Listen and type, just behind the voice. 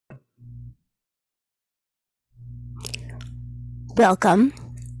Welcome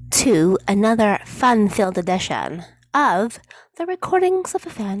to another fun-filled edition of the recordings of a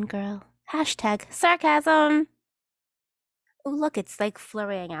fangirl. Hashtag sarcasm. Oh, look, it's like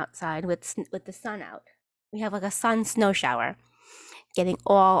flurrying outside with the sun out. We have like a sun snow shower, getting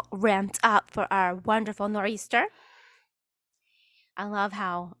all ramped up for our wonderful nor'easter. I love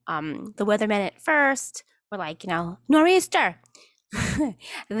how the weathermen at first were like, nor'easter.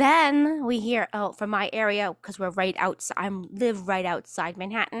 Then we hear, oh, from my area, because we're right outside. I live right outside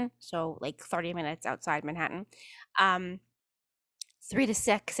Manhattan, so like 30 minutes outside Manhattan. 3 to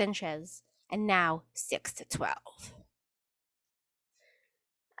 6 inches, and now 6 to 12.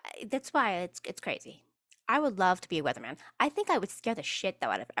 That's why it's crazy. I would love to be a weatherman. I think I would scare the shit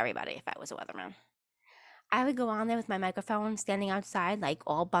though out of everybody if I was a weatherman. I would go on there with my microphone, standing outside, like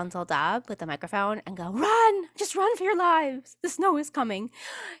all bundled up with the microphone, and go, run! Just run for your lives! The snow is coming.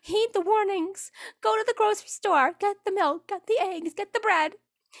 Heed the warnings. Go to the grocery store. Get the milk, get the eggs, get the bread.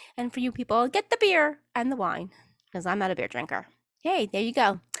 And for you people, get the beer and the wine, because I'm not a beer drinker. Hey, there you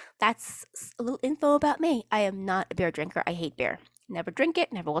go. That's a little info about me. I am not a beer drinker. I hate beer. Never drink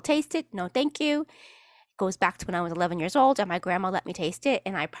it, never will taste it. No, thank you. Goes back to when I was 11 years old and my grandma let me taste it,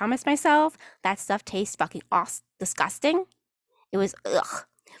 and I promised myself that stuff tastes fucking disgusting. It was ugh.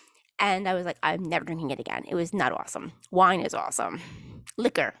 And I was like, I'm never drinking it again. It was not awesome. Wine is awesome.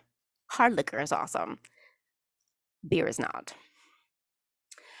 Liquor, hard liquor is awesome. Beer is not.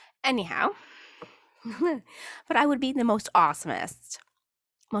 Anyhow, but I would be the most awesomest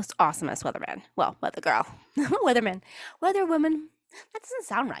weatherman. Well, weather girl. Weatherman. Weather woman. That doesn't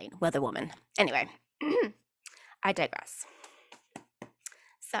sound right. Weather woman. Anyway, I digress.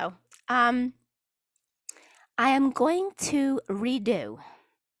 So, I am going to redo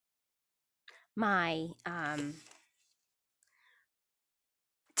my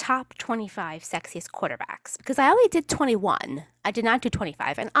top 25 sexiest quarterbacks because I only did 21. I did not do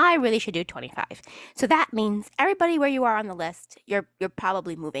 25, and I really should do 25. So that means everybody where you are on the list, you're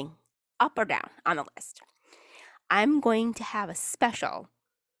probably moving up or down on the list. I'm going to have a special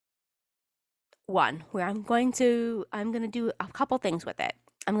one where I'm going to do a couple things with it.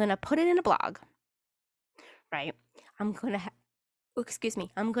 I'm going to put it in a blog, right? I'm going to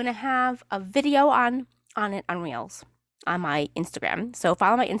have a video on it on Reels on my Instagram. So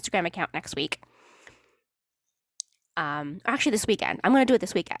follow my Instagram account next week. Actually this weekend. I'm going to do it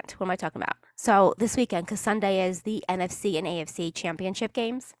this weekend. What am I talking about? So this weekend, because Sunday is the NFC and AFC championship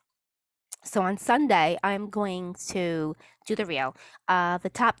games. So on Sunday, I'm going to do the reel of the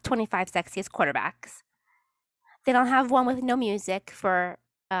top 25 sexiest quarterbacks. Then I'll have one with no music for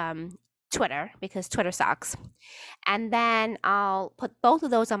Twitter because Twitter sucks. And then I'll put both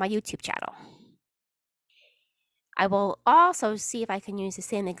of those on my YouTube channel. I will also see if I can use the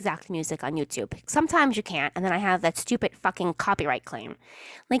same exact music on YouTube. Sometimes you can't, and then I have that stupid fucking copyright claim.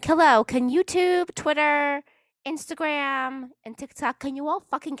 Like, hello, can YouTube, Twitter, Instagram, and TikTok, can you all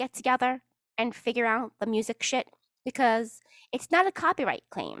fucking get together and figure out the music shit? Because it's not a copyright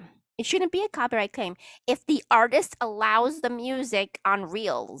claim. It shouldn't be a copyright claim. If the artist allows the music on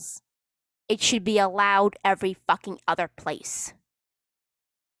Reels, it should be allowed every fucking other place.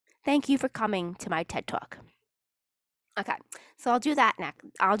 Thank you for coming to my TED Talk. Okay, so I'll do that next.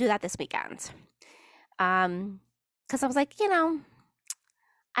 I'll do that this weekend. Because I was like,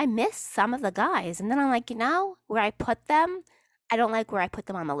 I miss some of the guys, and then I'm like, where I put them, I don't like where I put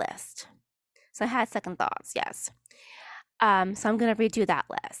them on the list. So I had second thoughts. Yes. So I'm gonna redo that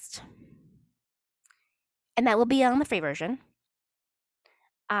list, and that will be on the free version.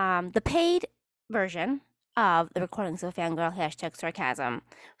 The paid version of the recordings of Fangirl hashtag sarcasm,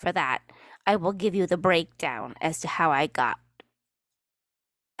 for that, I will give you the breakdown as to how I got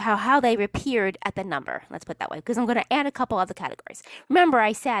how they appeared at the number. Let's put it that way, because I'm going to add a couple other categories. Remember,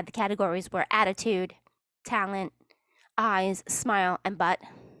 I said the categories were attitude, talent, eyes, smile, and butt.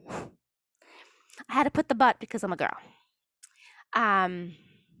 I had to put the butt because I'm a girl.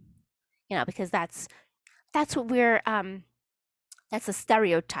 Because that's what we're that's a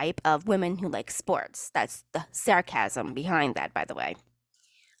stereotype of women who like sports. That's the sarcasm behind that, by the way.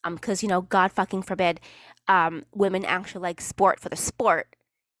 Because God fucking forbid, women actually like sport for the sport.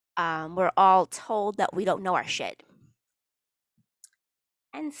 We're all told that we don't know our shit.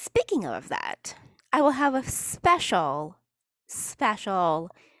 And speaking of that, I will have a special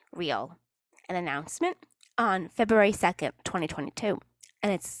reel, an announcement on February 2nd, 2022.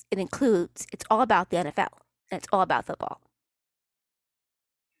 And it's all about the NFL, and it's all about football.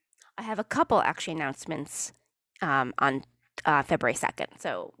 I have a couple actually announcements on February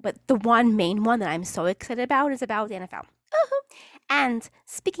 2nd. But the main one that I'm so excited about is about the NFL. And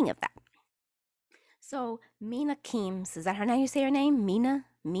speaking of that, So Mina Keems, is that how you say her name? Mina?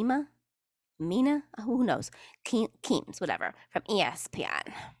 Mima? Mina? Who knows? Keems, whatever, from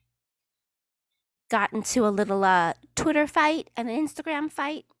ESPN. Got into a little Twitter fight and an Instagram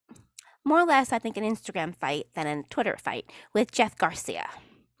fight. More or less, I think, an Instagram fight than a Twitter fight with Jeff Garcia.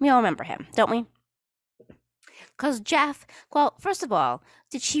 We all remember him, don't we? Because Jeff, well, first of all,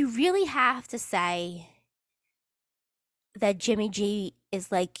 did she really have to say that Jimmy G is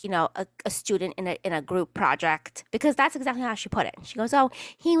like, a student in a group project? Because that's exactly how she put it. She goes, oh,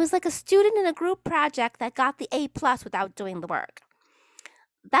 he was like a student in a group project that got the A plus without doing the work.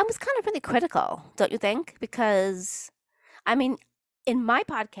 That was kind of really critical, don't you think? Because, I mean, in my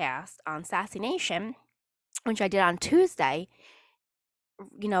podcast on Sassy Nation, which I did on Tuesday,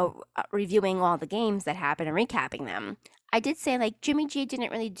 reviewing all the games that happened and recapping them, I did say, like, Jimmy G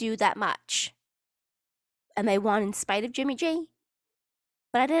didn't really do that much. And they won in spite of Jimmy G.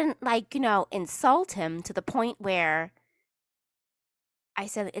 But I didn't, insult him to the point where I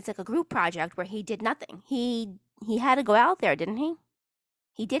said it's like a group project where he did nothing. He had to go out there, didn't he?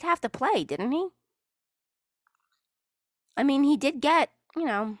 He did have to play, didn't he? I mean, he did get,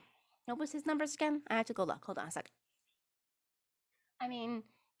 what was his numbers again? I have to go look. Hold on a second. I mean,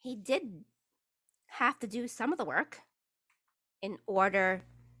 he did have to do some of the work in order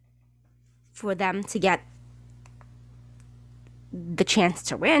for them to get the chance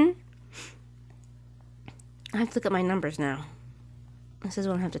to win. I have to look at my numbers now. This is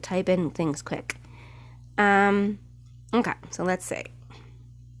when I have to type in things quick. Okay, so let's see.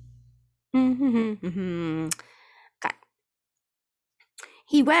 Okay.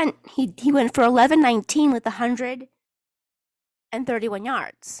 He went for 11-19 with 131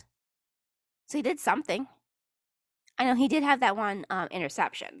 yards. So he did something. I know he did have that one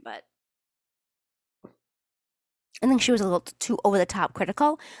interception, but I think she was a little too over the top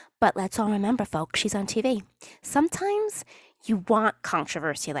critical. But let's all remember, folks, she's on TV. Sometimes you want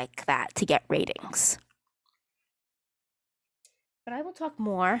controversy like that to get ratings. But I will talk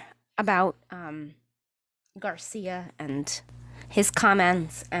more about Garcia and his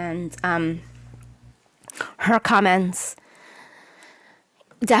comments and her comments.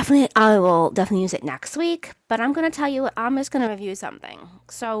 I will definitely use it next week. But I'm going to tell you, I'm just going to review something.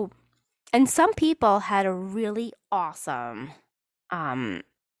 So, and some people had a really awesome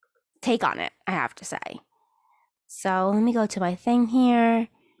take on it, I have to say. So let me go to my thing here.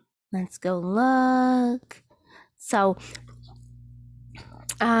 Let's go look. So,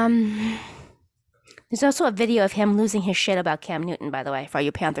 there's also a video of him losing his shit about Cam Newton, by the way, for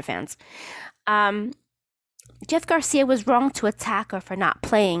you Panther fans. Jeff Garcia was wrong to attack her for not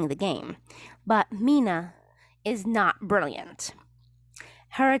playing the game, but Mina is not brilliant.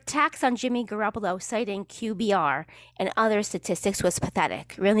 Her attacks on Jimmy Garoppolo, citing QBR and other statistics, was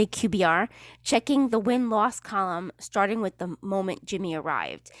pathetic. Really, QBR? Checking the win-loss column, starting with the moment Jimmy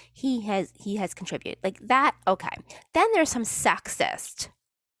arrived. He has contributed. Like that, okay. Then there's some sexist,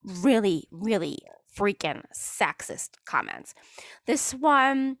 really, really freaking sexist comments. This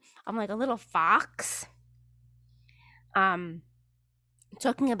one, I'm like a little fox. Talking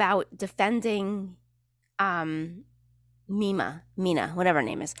about defending Mina, whatever her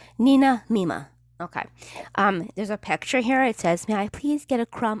name is. Nina Mima. Okay. There's a picture here. It says, "May I please get a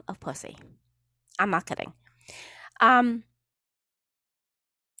crumb of pussy?" I'm not kidding.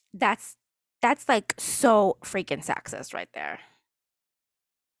 That's like so freaking sexist right there.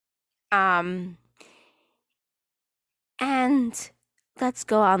 And let's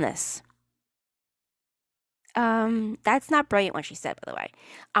go on this. That's not brilliant what she said, by the way.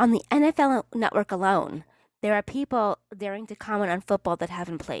 On the NFL Network alone, there are people daring to comment on football that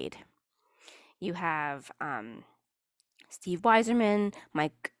haven't played. You have Steve Weiserman,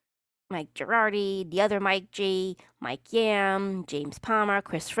 Mike Girardi, the other Mike G, Mike Yam, James Palmer,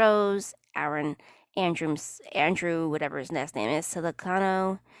 Chris Rose, Andrew, whatever his last name is,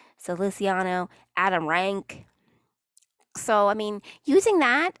 Feliciano, Adam Rank. So, I mean, using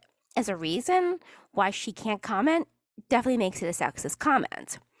that as a reason why she can't comment definitely makes it a sexist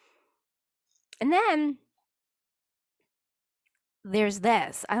comment. And then there's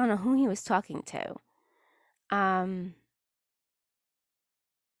this. I don't know who he was talking to.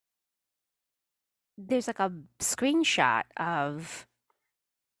 There's like a screenshot of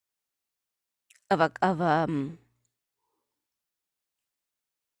a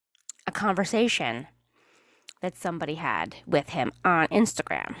conversation that somebody had with him on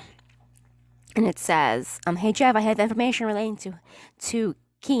Instagram. And it says, "Hey Jeff, I have information relating to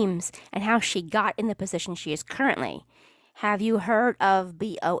Keems and how she got in the position she is currently. Have you heard of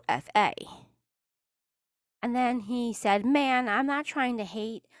BOFA?" And then he said, "Man, I'm not trying to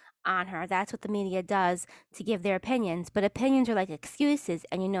hate on her. That's what the media does to give their opinions. But opinions are like excuses,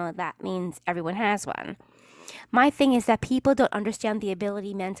 and you know that means everyone has one. My thing is that people don't understand the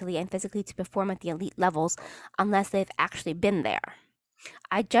ability mentally and physically to perform at the elite levels unless they've actually been there.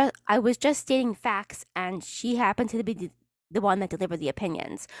 I was just stating facts, and she happened to be the one that delivered the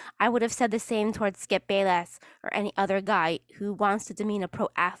opinions. I would have said the same towards Skip Bayless or any other guy who wants to demean a pro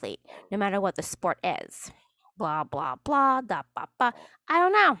athlete, no matter what the sport is. Blah blah blah da ba ba. I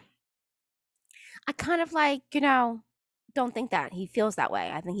don't know. I kind of like, don't think that he feels that way.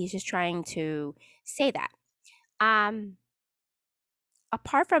 I think he's just trying to say that. Um,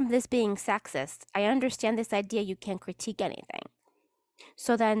 Apart from this being sexist, I understand this idea you can't critique anything.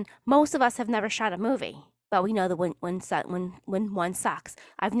 So then, most of us have never shot a movie, but we know that when one sucks.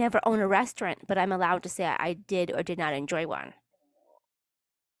 I've never owned a restaurant, but I'm allowed to say I did or did not enjoy one.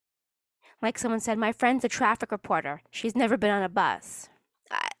 Like someone said, my friend's a traffic reporter. She's never been on a bus.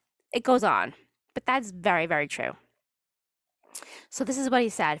 It goes on, but that's very, very true. So this is what he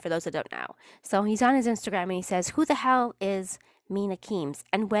said for those that don't know. So he's on his Instagram and he says, "Who the hell is Mina Keems?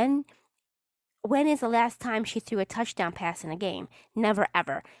 And when is the last time she threw a touchdown pass in a game? Never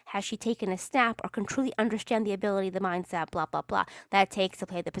ever. Has she taken a snap or can truly understand the ability, the mindset, blah, blah, blah, that it takes to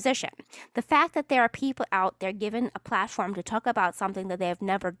play the position? The fact that there are people out there given a platform to talk about something that they have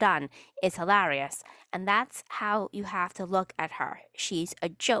never done is hilarious. And that's how you have to look at her. She's a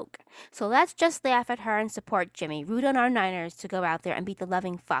joke. So let's just laugh at her and support Jimmy. Root on our Niners to go out there and beat the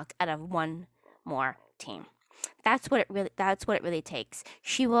loving fuck out of one more team." That's what it really takes.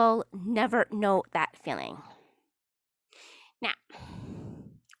 She will never know that feeling. Now,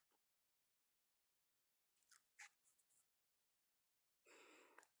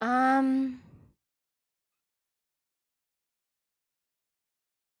 um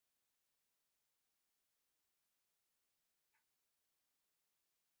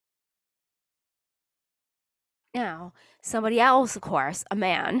now, somebody else, of course, a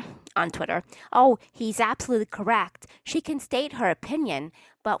man on Twitter. "Oh, he's absolutely correct. She can state her opinion,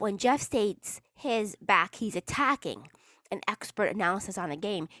 but when Jeff states his back, he's attacking an expert analysis on a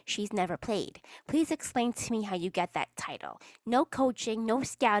game she's never played. Please explain to me how you get that title. No coaching, no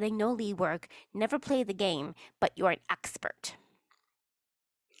scouting, no lead work, never played the game, but you're an expert."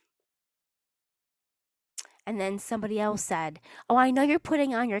 And then somebody else said, "Oh, I know you're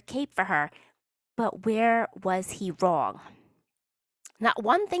putting on your cape for her, but where was he wrong? Not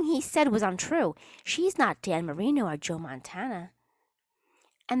one thing he said was untrue. She's not Dan Marino or Joe Montana."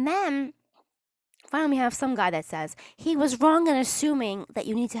 And then finally, we have some guy that says, "He was wrong in assuming that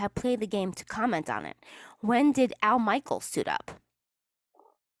you need to have played the game to comment on it. When did Al Michaels suit up?"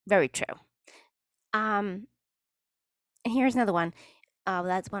 Very true. And here's another one.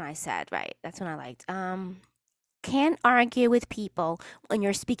 That's one I said, right? That's one I liked. Can't argue with people when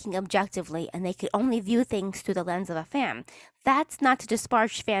you're speaking objectively and they could only view things through the lens of a fan. That's not to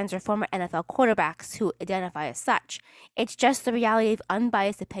disparage fans or former NFL quarterbacks who identify as such. It's just the reality of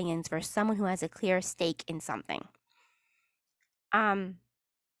unbiased opinions for someone who has a clear stake in something. Um,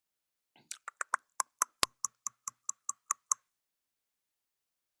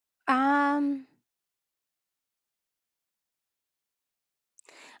 um,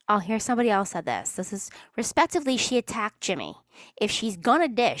 I'll hear somebody else said this. This is respectively, she attacked Jimmy. If she's gonna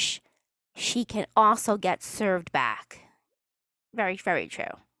dish, she can also get served back. Very, very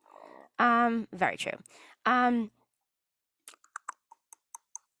true. Very true. Oh,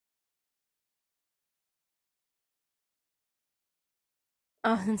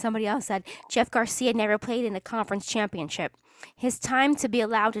 and somebody else said Jeff Garcia never played in the conference championship. His time to be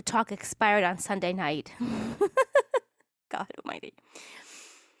allowed to talk expired on Sunday night. God almighty.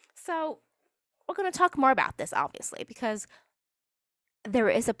 So, we're going to talk more about this, obviously, because there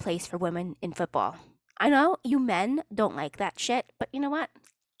is a place for women in football. I know you men don't like that shit, but you know what?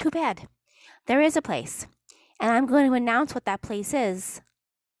 Too bad. There is a place. And I'm going to announce what that place is.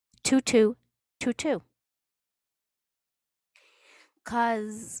 2222.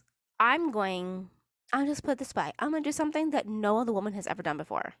 Because I'll just put it this way. I'm going to do something that no other woman has ever done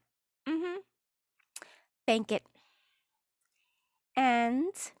before. Bank it.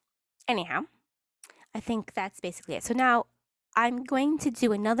 And anyhow, I think that's basically it. So now I'm going to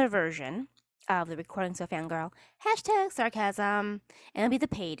do another version of the Recordings of Fangirl, #sarcasm, and it'll be the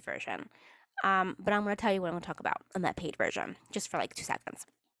paid version. But I'm going to tell you what I'm going to talk about on that paid version, just for like 2 seconds.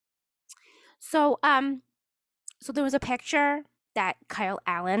 So there was a picture that Kyle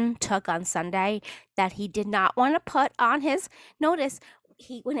Allen took on Sunday that he did not want to put on his notice.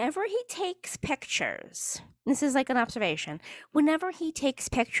 whenever he takes pictures, this is like an observation. Whenever he takes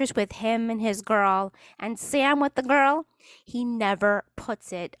pictures with him and his girl and Sam with the girl, he never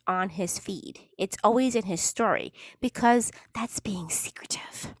puts it on his feed. It's always in his story because that's being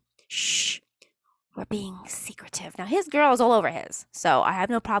secretive. Shh, we're being secretive. Now his girl is all over his, so I have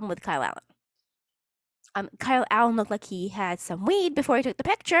no problem with Kyle Allen. Kyle Allen looked like he had some weed before he took the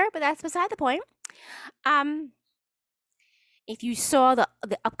picture, but that's beside the point. If you saw the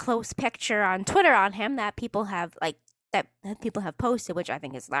up close picture on Twitter on him that people have posted, which I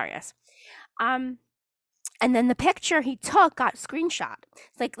think is hilarious. And then the picture he took got screenshot.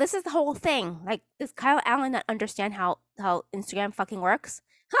 It's like, this is the whole thing. Like, does Kyle Allen not understand how Instagram fucking works?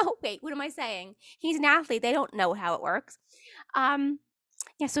 Oh, wait, what am I saying? He's an athlete. They don't know how it works.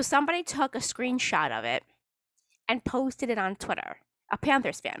 Yeah, so somebody took a screenshot of it and posted it on Twitter. A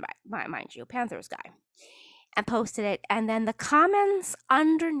Panthers fan, mind you, Panthers guy. And posted it. And then the comments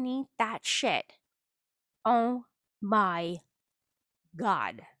underneath that shit. Oh my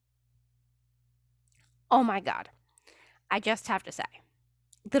God. Oh my God. I just have to say.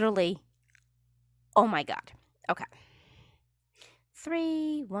 Literally, oh my God. Okay.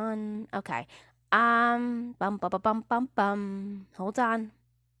 3, 1, okay. Bum, bum, bum, bum, bum, bum. Hold on.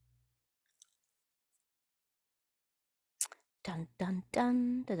 Dun, dun,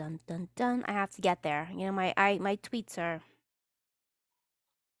 dun, dun, dun, dun, dun. I have to get there. You know, my tweets are...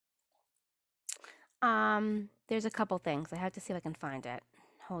 There's a couple things. I have to see if I can find it.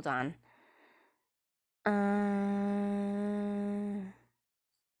 Hold on.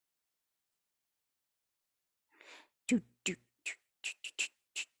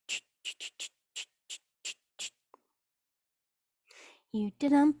 You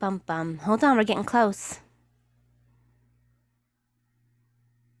didn't bum bum. Hold on, we're getting close.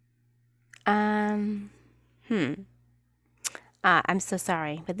 I'm so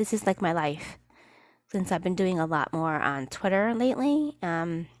sorry, but this is like my life. Since I've been doing a lot more on Twitter lately,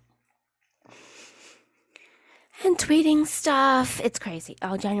 and tweeting stuff. It's crazy.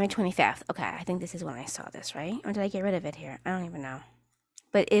 Oh, January 25th. Okay, I think this is when I saw this, right? Or did I get rid of it here? I don't even know.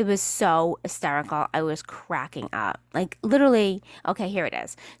 But it was so hysterical. I was cracking up. Like, literally, okay, here it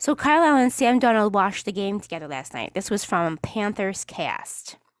is. So Kyle Allen and Sam Darnold watched the game together last night. This was from Panthers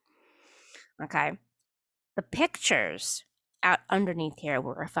Cast. Okay. The pictures out underneath here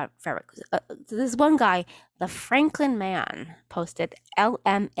were this one guy, the Franklin Man, posted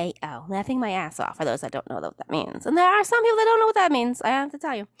LMAO, laughing my ass off, for those that don't know what that means. And there are some people that don't know what that means, I have to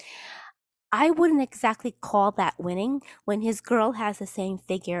tell you. I wouldn't exactly call that winning when his girl has the same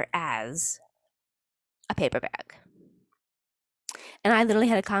figure as a paper bag. And I literally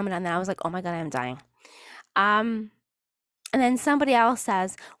had a comment on that. I was like, oh my God, I'm dying. And then somebody else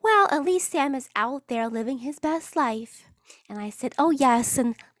says, well, at least Sam is out there living his best life. And I said, oh yes,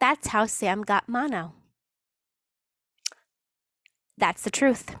 and that's how Sam got mono. That's the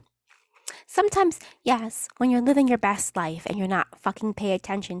truth. Sometimes, yes, when you're living your best life and you're not fucking paying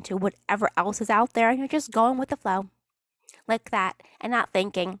attention to whatever else is out there and you're just going with the flow like that and not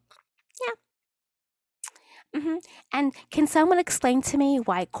thinking, yeah. And can someone explain to me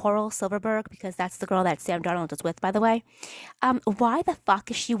why Coral Silverberg, because that's the girl that Sam Darnold is with, by the way, why the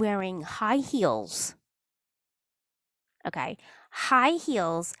fuck is she wearing high heels? Okay, high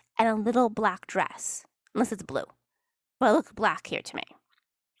heels and a little black dress, unless it's blue. But it looks black here to me.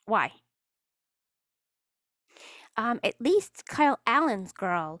 Why? At least Kyle Allen's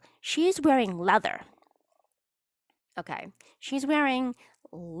girl, she's wearing leather. Okay, she's wearing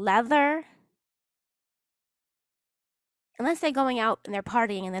leather. Unless they're going out and they're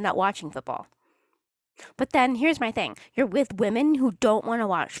partying and they're not watching football. But then here's my thing. You're with women who don't want to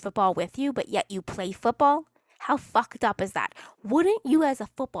watch football with you, but yet you play football? How fucked up is that? Wouldn't you as a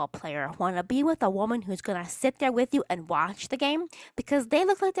football player want to be with a woman who's going to sit there with you and watch the game? Because they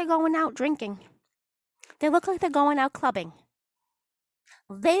look like they're going out drinking. They look like they're going out clubbing.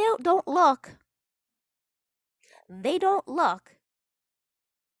 They don't look like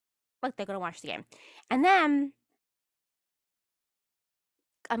they're going to watch the game. And then,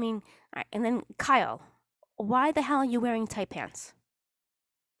 I mean, all right, and then Kyle, why the hell are you wearing tight pants?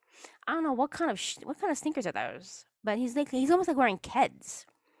 I don't know what kind of sneakers are those, but he's almost like wearing Keds.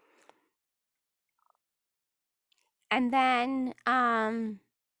 And then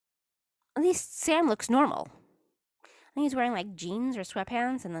at least Sam looks normal. I think he's wearing like jeans or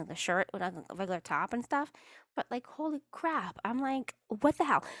sweatpants and the shirt with a regular top and stuff. But like, holy crap, I'm like, what the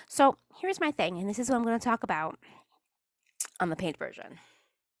hell? So here's my thing, and this is what I'm going to talk about on the paid version.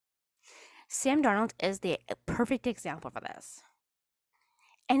 Sam Darnold is the perfect example for this.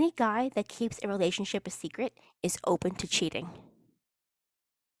 Any guy that keeps a relationship a secret is open to cheating.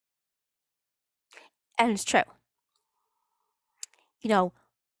 And it's true. You know,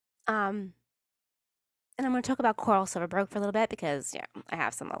 and I'm going to talk about Coral Silverberg for a little bit because, yeah, I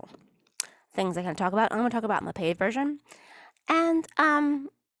have some little things I can talk about. I'm going to talk about in the paid version. And I'm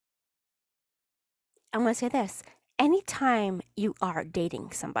going to say this. Anytime you are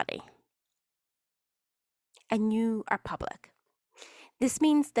dating somebody and you are public, this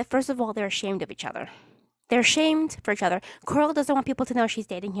means that, first of all, they're ashamed of each other. They're ashamed for each other. Coral doesn't want people to know she's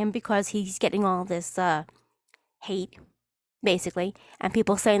dating him because he's getting all this hate, basically, and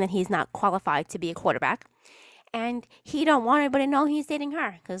people saying that he's not qualified to be a quarterback. And he don't want anybody to know he's dating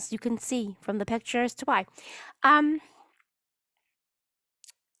her because you can see from the pictures to why.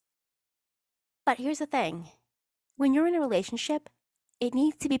 But here's the thing. When you're in a relationship, it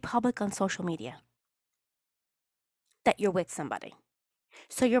needs to be public on social media that you're with somebody.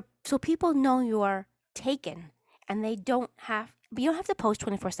 So people know you're taken, and you don't have to post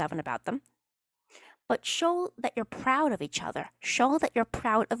 24/7 about them. But show that you're proud of each other. Show that you're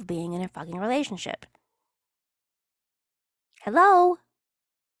proud of being in a fucking relationship. Hello?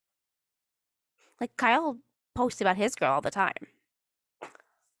 Like, Kyle posts about his girl all the time.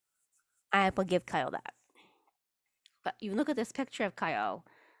 I will give Kyle that. But you look at this picture of Kyle.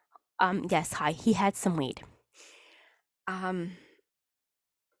 Yes, hi. He had some weed.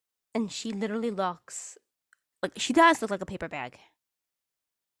 And she literally looks like, she does look like a paper bag.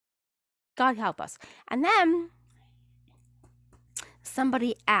 God help us. And then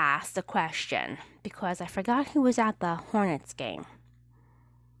somebody asked a question because I forgot who was at the Hornets game.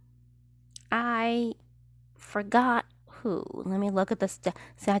 I forgot who. Let me look at this.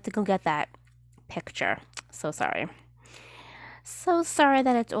 So I had to go get that picture. So sorry. So sorry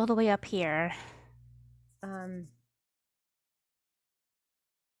that it's all the way up here.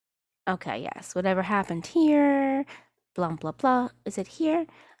 Okay, yes. Whatever happened here. Blah, blah, blah. Is it here?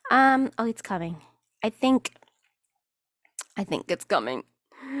 Oh, it's coming. I think it's coming.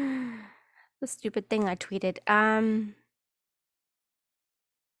 The stupid thing I tweeted.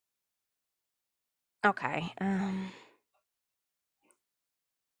 Okay.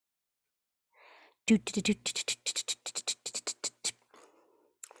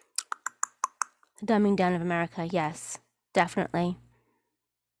 Dumbing down of America. Yes, definitely.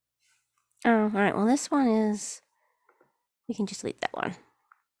 Oh, all right. Well, this one is. We can just delete that one.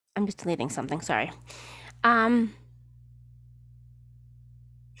 I'm just deleting something. Sorry. Oh,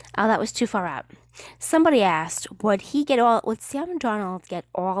 that was too far out. Somebody asked, would Sam Darnold get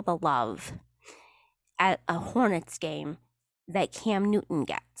all the love at a Hornets game that Cam Newton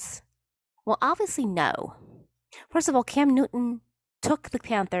gets? Well, obviously no. First of all, Cam Newton took the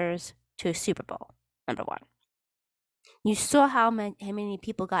Panthers to a Super Bowl, number one. You saw how many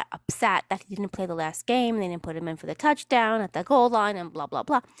people got upset that he didn't play the last game. They didn't put him in for the touchdown at the goal line and blah, blah,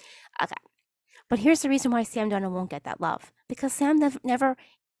 blah. Okay. But here's the reason why Sam Darnold won't get that love. Because Sam never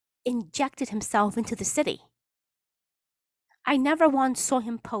injected himself into the city. I never once saw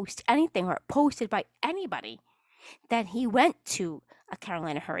him post anything or posted by anybody that he went to a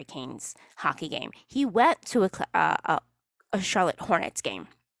Carolina Hurricanes hockey game. He went to a Charlotte Hornets game.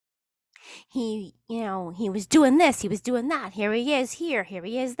 He was doing this, he was doing that. Here he is here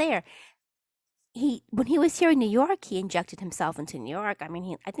he is there. When he was here in New York, he injected himself into New York. I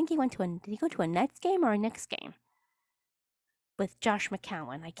mean, I think he went to did he go to a Nets game or a Knicks game? With Josh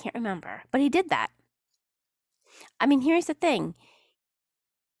McCown, I can't remember. But he did that. I mean, here's the thing.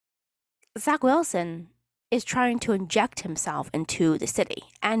 Zach Wilson is trying to inject himself into the city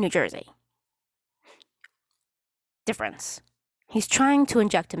and New Jersey. Difference. He's trying to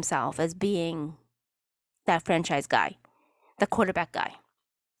inject himself as being that franchise guy, the quarterback guy.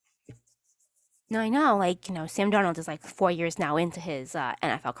 No, I know, Sam Darnold is 4 years now into his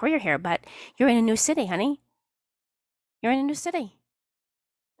NFL career here, but you're in a new city, honey. You're in a new city.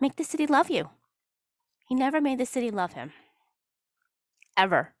 Make the city love you. He never made the city love him.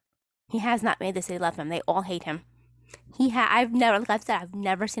 Ever. He has not made the city love him. They all hate him. I've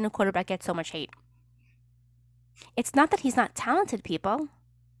never seen a quarterback get so much hate. It's not that he's not talented, people.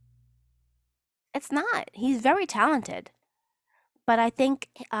 It's not. He's very talented. But I think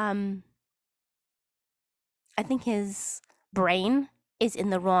his brain is in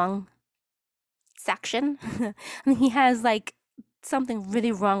the wrong section. I mean, he has something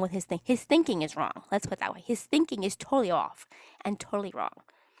really wrong with his thing. His thinking is wrong. Let's put it that way. His thinking is totally off and totally wrong.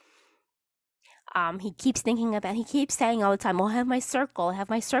 He keeps saying all the time, "Oh, I have my circle,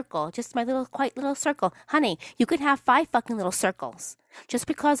 just my quiet little circle." Honey, you could have 5 fucking little circles. Just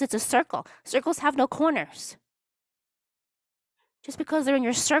because it's a circle. Circles have no corners. Just because they're in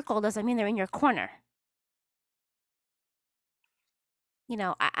your circle doesn't mean they're in your corner.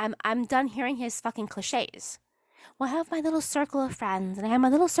 I'm done hearing his fucking cliches. Well, I have my little circle of friends, and I have my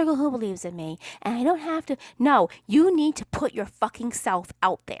little circle who believes in me, and I don't have to. No, you need to put your fucking self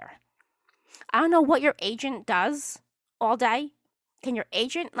out there. I don't know what your agent does all day. Can your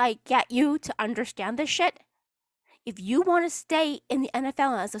agent, get you to understand this shit? If you want to stay in the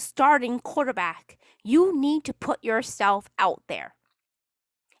NFL as a starting quarterback, you need to put yourself out there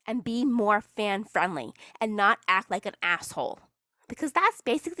and be more fan friendly and not act like an asshole. Because that's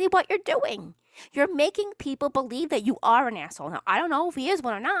basically what you're doing. You're making people believe that you are an asshole. Now, I don't know if he is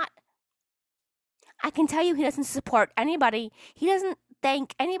one or not. I can tell you he doesn't support anybody. He doesn't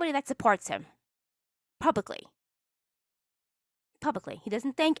thank anybody that supports him publicly. He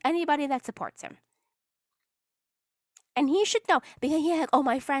doesn't thank anybody that supports him. And he should know because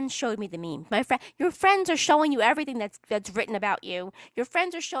my friends showed me the meme. Your friends are showing you everything that's written about you. Your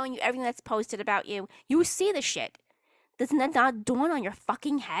friends are showing you everything that's posted about you. You see the shit. Doesn't that not dawn on your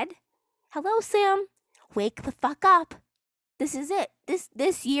fucking head? Hello, Sam. Wake the fuck up. This is it.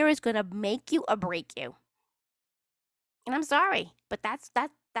 This year is gonna make you or break you. And I'm sorry, but that's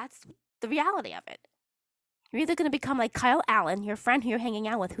the reality of it. You're either gonna become like Kyle Allen, your friend who you're hanging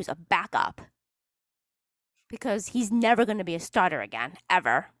out with, who's a backup. Because he's never going to be a starter again,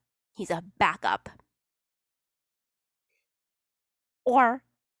 ever. He's a backup. Or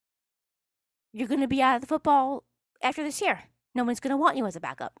you're going to be out of the football after this year. No one's going to want you as a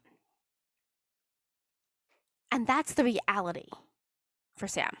backup. And that's the reality for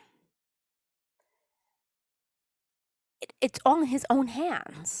Sam. It's all in his own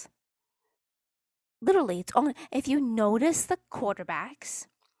hands. Literally, it's all. If you notice the quarterbacks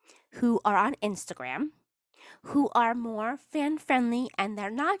who are on Instagram, who are more fan friendly, and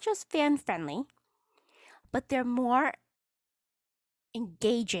they're not just fan friendly, but they're more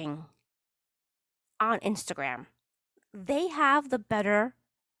engaging on Instagram. They have the better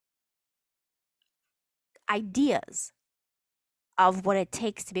ideas of what it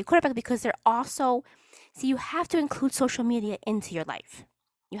takes to be a quarterback because they're also, you have to include social media into your life.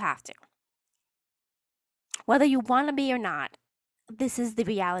 You have to. Whether you want to be or not, this is the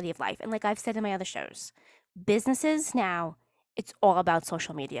reality of life. And like I've said in my other shows, businesses now, it's all about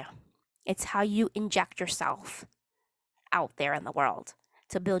social media. It's how you inject yourself out there in the world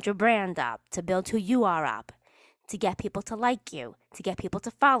to build your brand up, to build who you are up, to get people to like you, to get people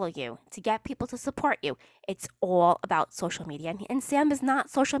to follow you, to get people to support you. It's all about social media. And Sam is not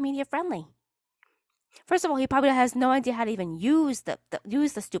social media friendly. First of all, he probably has no idea how to even use the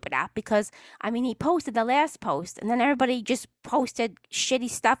stupid app because, he posted the last post and then everybody just posted shitty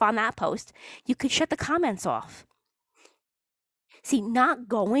stuff on that post. You could shut the comments off. See, not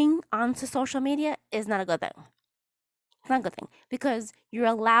going onto social media is not a good thing. It's not a good thing because you're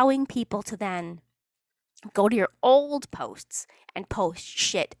allowing people to then go to your old posts and post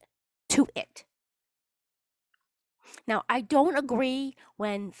shit to it. Now, I don't agree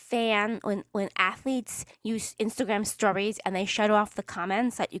when athletes use Instagram stories and they shut off the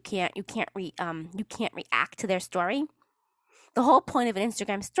comments that you can't react to their story. The whole point of an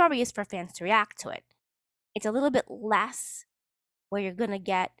Instagram story is for fans to react to it. It's a little bit less where you're going to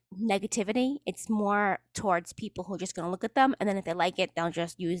get negativity. It's more towards people who are just going to look at them, and then if they like it, they'll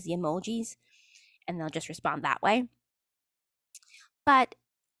just use the emojis and they'll just respond that way. But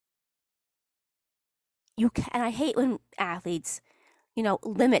and I hate when athletes,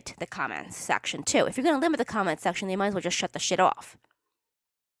 limit the comments section too. If you're going to limit the comments section, they might as well just shut the shit off.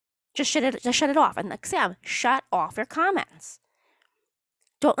 Just shut it off. And like Sam, shut off your comments.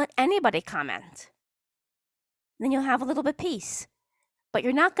 Don't let anybody comment. Then you'll have a little bit of peace. But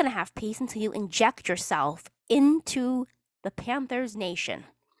you're not going to have peace until you inject yourself into the Panthers nation.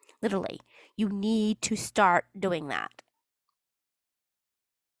 Literally, you need to start doing that.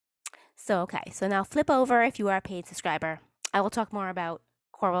 So now flip over if you are a paid subscriber. I will talk more about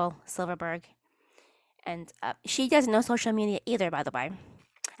Coral Silverberg. And she doesn't know social media either, by the way.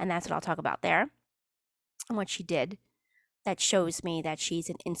 And that's what I'll talk about there. And what she did that shows me that she's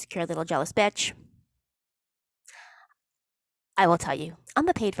an insecure little jealous bitch. I will tell you on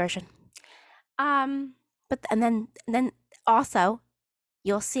the paid version. But then also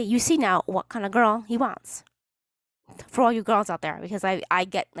you see now what kind of girl he wants. For all you girls out there, because I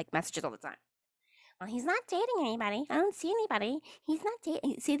get messages all the time. Well, he's not dating anybody. I don't see anybody. He's not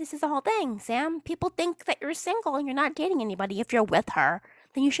dating. See, this is the whole thing, Sam. People think that you're single and you're not dating anybody. If you're with her,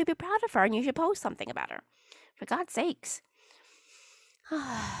 then you should be proud of her and you should post something about her. For God's sakes.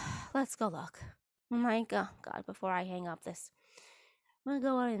 Let's go look. Oh my God, before I hang up this. I'm going to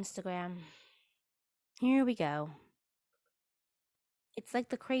go on Instagram. Here we go. It's like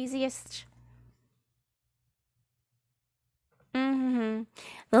the craziest.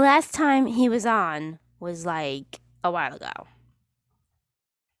 The last time he was on was like a while ago.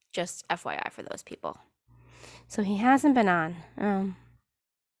 Just FYI for those people. So he hasn't been on.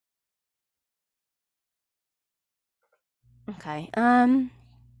 Okay.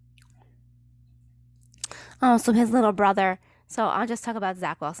 Oh, so his little brother. So I'll just talk about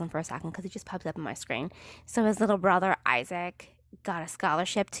Zach Wilson for a second because he just popped up on my screen. So his little brother Isaac got a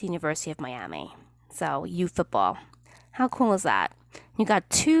scholarship to University of Miami. So youth football. How cool is that? You got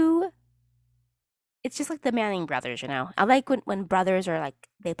two. It's just like the Manning brothers, you know. I like when brothers are like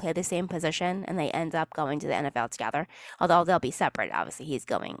they play the same position and they end up going to the NFL together. Although they'll be separate. Obviously, he's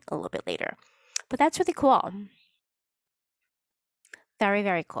going a little bit later. But that's really cool. Very,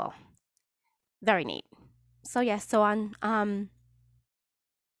 very cool. Very neat. So yes, so on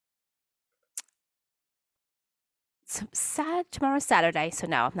tomorrow's Saturday, so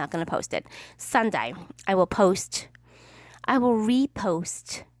no, I'm not gonna post it. Sunday, I will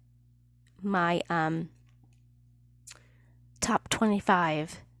repost my top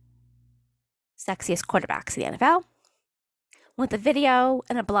 25 sexiest quarterbacks in the NFL with a video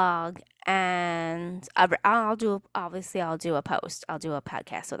and a blog, and I'll do a post. I'll do a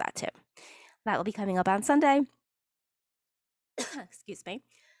podcast with that too. That will be coming up on Sunday. Excuse me.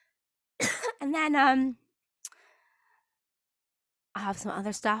 And then I have some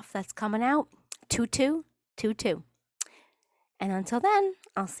other stuff that's coming out. 2-2. And until then,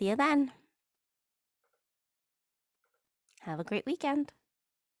 I'll see you then. Have a great weekend.